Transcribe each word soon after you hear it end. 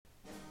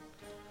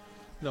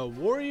The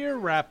Warrior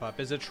Wrap-Up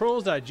is a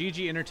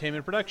Trolls.gg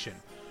entertainment production.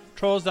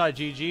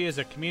 Trolls.gg is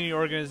a community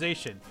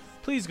organization.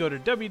 Please go to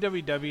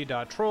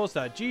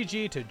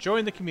www.trolls.gg to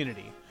join the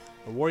community.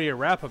 The Warrior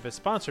Wrap-Up is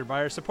sponsored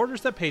by our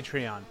supporters at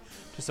Patreon.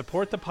 To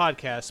support the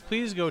podcast,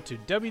 please go to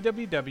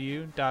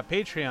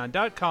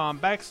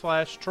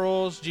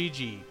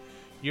www.patreon.com/trollsgg.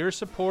 Your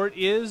support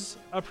is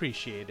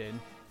appreciated.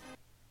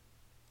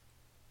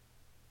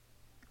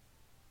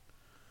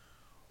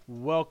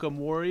 Welcome,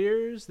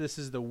 Warriors. This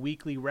is the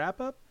weekly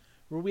wrap-up,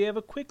 where we have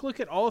a quick look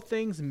at all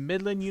things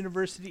Midland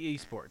University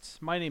esports.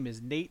 My name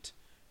is Nate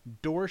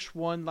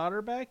Dorsch1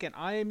 Lauterbach, and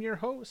I am your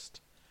host.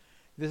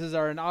 This is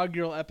our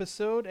inaugural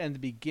episode, and the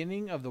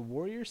beginning of the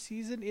Warrior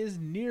season is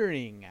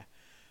nearing.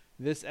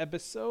 This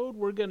episode,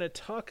 we're going to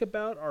talk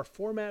about our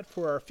format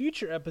for our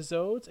future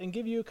episodes and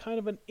give you kind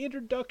of an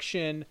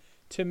introduction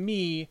to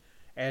me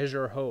as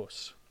your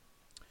host.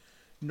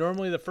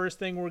 Normally, the first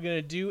thing we're going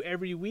to do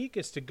every week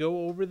is to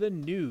go over the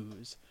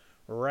news.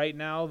 Right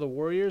now, the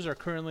Warriors are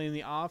currently in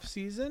the off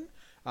season,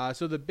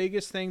 so the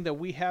biggest thing that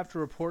we have to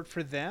report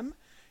for them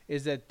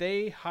is that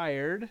they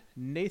hired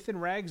Nathan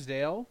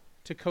Ragsdale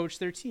to coach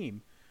their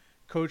team.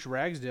 Coach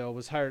Ragsdale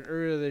was hired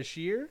earlier this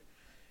year,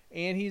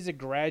 and he's a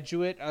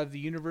graduate of the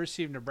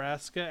University of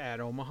Nebraska at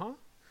Omaha.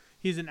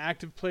 He's an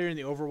active player in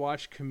the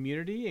Overwatch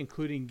community,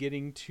 including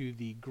getting to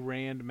the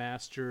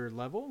Grandmaster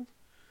level.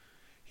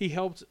 He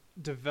helped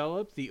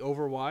develop the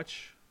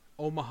Overwatch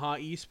Omaha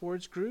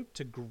esports group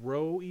to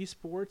grow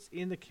esports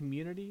in the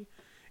community.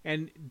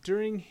 And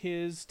during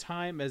his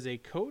time as a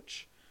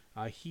coach,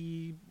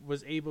 he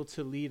was able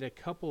to lead a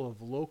couple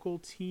of local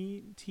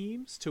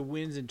teams to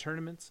wins in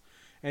tournaments.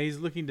 And he's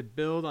looking to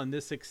build on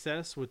this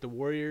success with the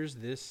Warriors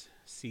this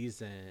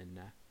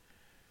season.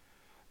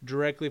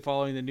 Directly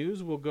following the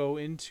news, we'll go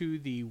into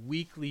the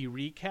weekly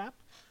recap.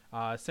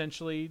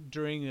 Essentially,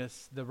 during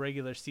the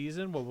regular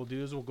season, what we'll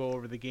do is we'll go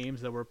over the games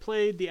that were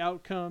played, the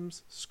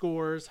outcomes,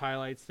 scores,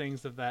 highlights,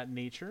 things of that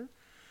nature.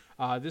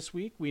 This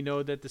week, we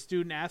know that the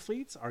student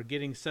athletes are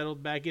getting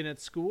settled back in at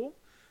school.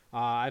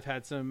 I've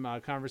had some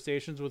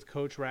conversations with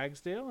Coach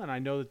Ragsdale, and I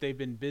know that they've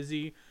been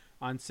busy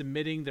on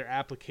submitting their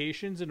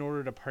applications in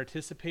order to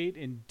participate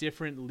in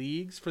different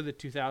leagues for the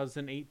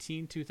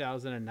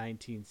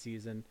 2018-2019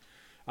 season.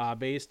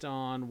 Based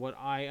on what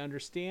I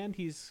understand,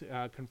 he's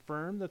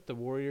confirmed that the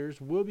Warriors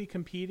will be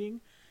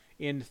competing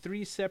in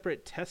 3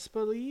 separate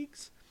TESPA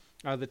leagues,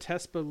 the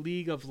TESPA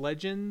League of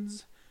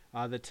Legends,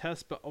 the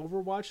TESPA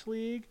Overwatch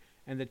League,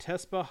 and the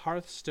TESPA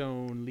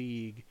Hearthstone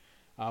League.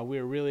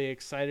 We're really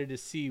excited to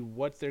see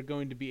what they're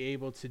going to be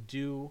able to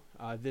do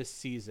this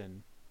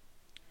season.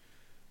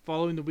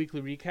 Following the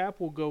weekly recap,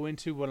 we'll go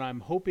into what I'm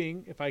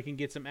hoping, if I can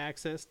get some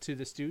access to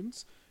the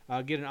students,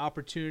 get an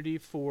opportunity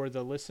for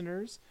the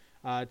listeners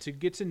to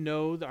get to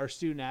know our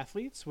student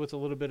athletes with a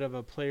little bit of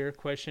a player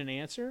question and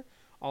answer.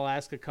 I'll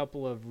ask a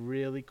couple of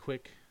really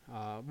quick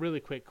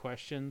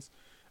questions.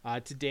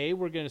 Today,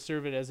 we're going to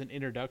serve it as an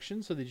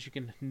introduction so that you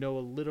can know a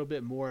little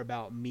bit more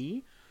about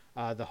me,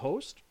 the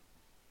host.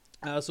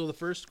 So the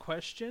first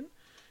question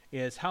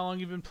is, how long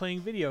have you been playing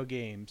video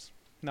games?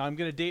 Now, I'm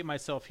going to date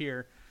myself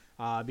here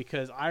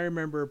because I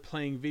remember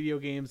playing video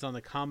games on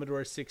the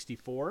Commodore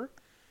 64.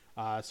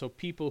 So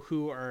people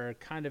who are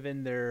kind of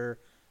in their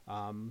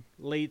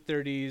late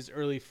 30s,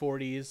 early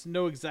 40s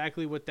know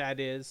exactly what that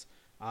is.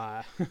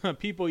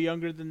 People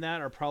younger than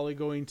that are probably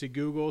going to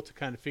Google to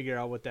kind of figure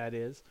out what that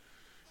is.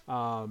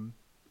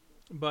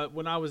 But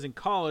when I was in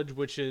college,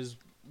 which is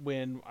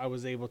when I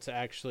was able to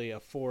actually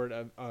afford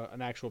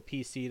an actual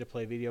PC to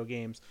play video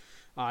games,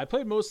 I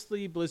played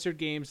mostly Blizzard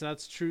games, and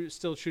that's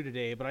still true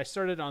today. But I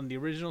started on the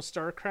original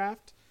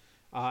StarCraft,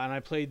 and I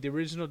played the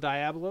original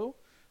Diablo.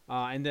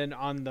 And then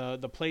on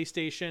the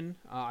PlayStation,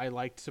 I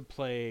liked to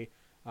play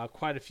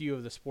quite a few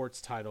of the sports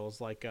titles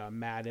like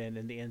Madden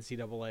and the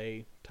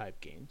NCAA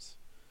type games.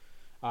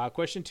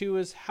 Question 2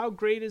 is, how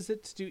great is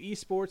it to do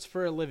esports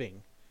for a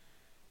living?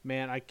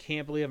 Man, I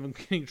can't believe I'm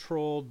getting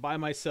trolled by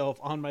myself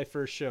on my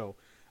first show.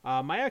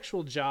 My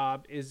actual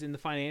job is in the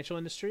financial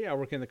industry. I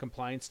work in the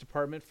compliance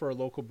department for a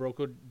local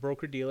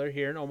broker-dealer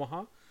here in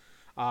Omaha.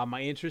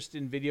 My interest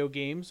in video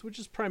games, which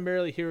is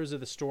primarily Heroes of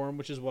the Storm,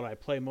 which is what I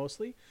play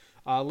mostly,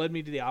 led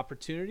me to the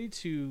opportunity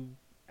to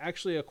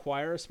actually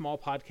acquire a small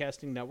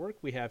podcasting network.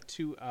 We have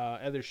 2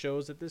 other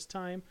shows at this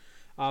time,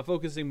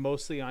 focusing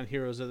mostly on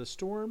Heroes of the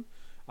Storm.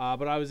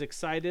 But I was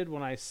excited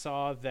when I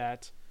saw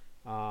that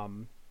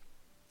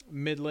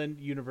Midland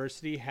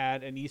University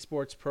had an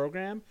esports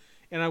program,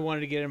 and I wanted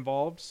to get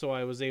involved, so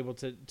I was able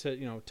to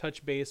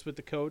touch base with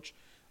the coach,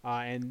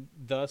 and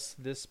thus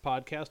this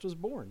podcast was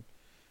born.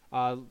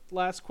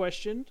 Last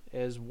question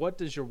is, what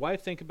does your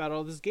wife think about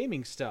all this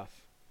gaming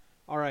stuff?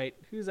 All right,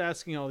 who's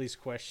asking all these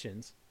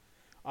questions?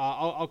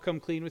 I'll come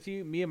clean with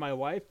you. Me and my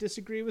wife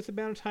disagree with the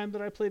amount of time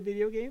that I play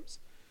video games.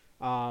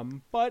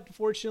 But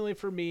fortunately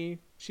for me,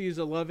 she's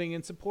a loving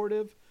and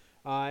supportive.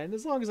 And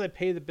as long as I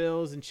pay the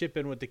bills and chip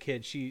in with the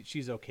kids,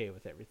 she's okay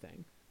with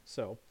everything.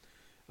 So,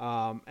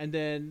 and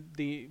then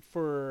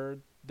for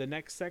the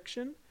next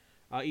section,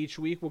 each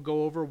week we'll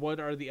go over what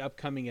are the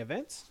upcoming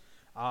events.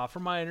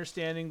 From my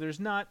understanding, there's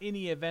not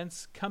any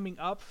events coming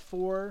up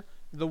for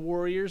the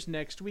Warriors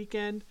next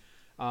weekend.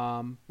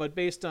 But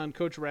based on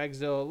Coach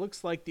Ragsdale, it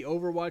looks like the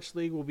Overwatch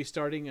League will be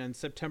starting on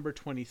September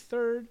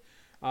 23rd.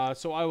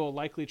 So I will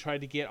likely try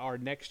to get our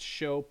next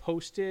show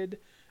posted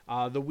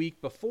the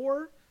week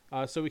before,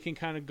 so we can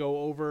kind of go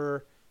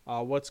over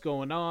what's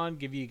going on,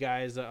 give you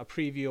guys a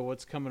preview of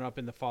what's coming up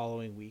in the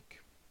following week.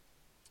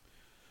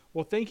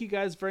 Well, thank you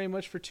guys very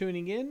much for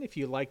tuning in. If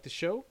you like the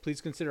show,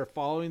 please consider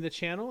following the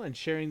channel and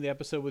sharing the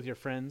episode with your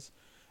friends.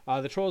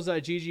 The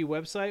Trolls.gg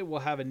website will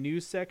have a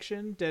news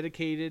section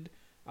dedicated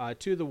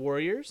to the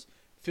Warriors.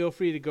 Feel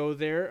free to go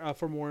there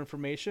for more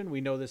information.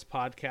 We know this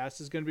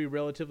podcast is going to be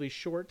relatively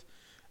short,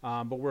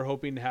 but we're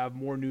hoping to have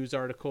more news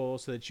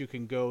articles so that you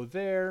can go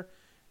there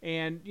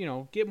and,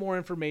 get more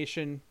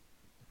information.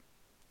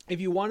 If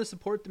you want to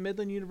support the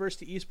Midland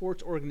University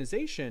Esports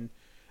organization,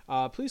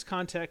 please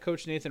contact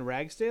Coach Nathan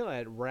Ragsdale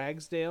at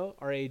Ragsdale,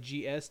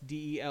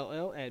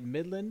 Ragsdell, at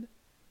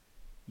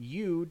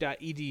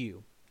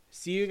midlandu.edu.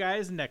 See you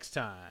guys next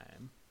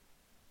time.